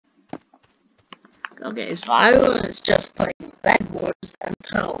Okay, so I was just playing Bed Wars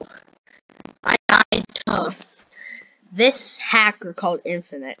until I died to this hacker called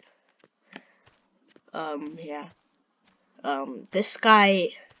Infinite. Yeah. This guy,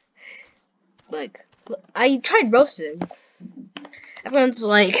 like, I tried roasting him. Everyone's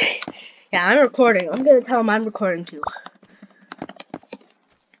like, yeah, I'm recording. I'm gonna tell him I'm recording too.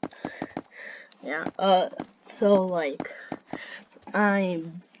 Yeah, so, like, I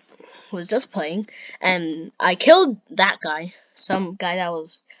was just playing, and I killed that guy, some guy that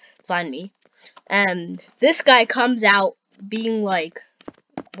was beside me, and this guy comes out being like,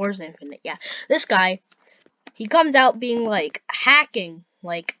 where's Infinite? Yeah, this guy, he comes out being like, hacking,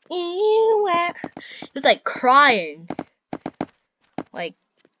 like, he's like crying, like,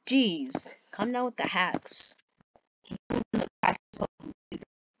 jeez, come down with the hacks.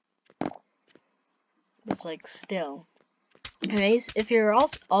 It's like, still. Anyways, if you're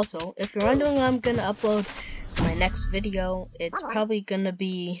also if you're wondering when I'm gonna upload my next video, it's probably gonna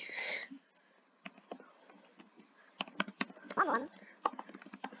be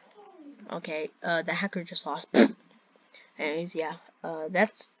okay. The hacker just lost. Anyways, yeah.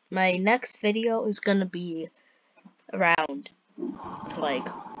 That's my next video is gonna be around, like,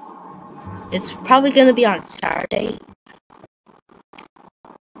 it's probably gonna be on Saturday.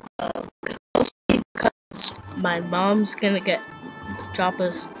 Mostly because my mom's gonna drop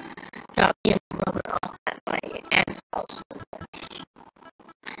me and my brother off at my aunt's house.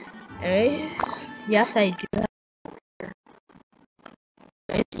 Anyways, yes, I do that.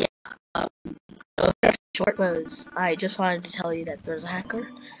 Anyways, yeah. Short was I just wanted to tell you that there's a hacker.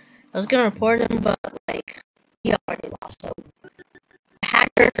 I was gonna report him, but like he already lost. So,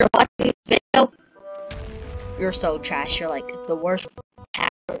 hacker, if you're watching this video, you're so trash. You're like the worst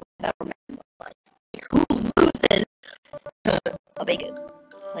hacker I've ever met in my life. Who loses to a bacon?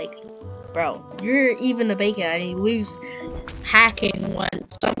 Like, bro, you're even a bacon and you lose hacking when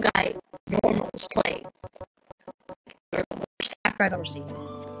some guy normal is playing. You're the worst hacker I've ever seen.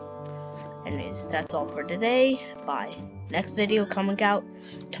 Anyways, that's all for today. Bye. Next video coming out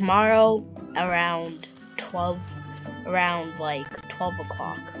tomorrow around 12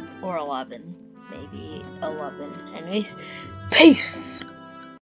 o'clock or 11, maybe 11. Anyways, peace.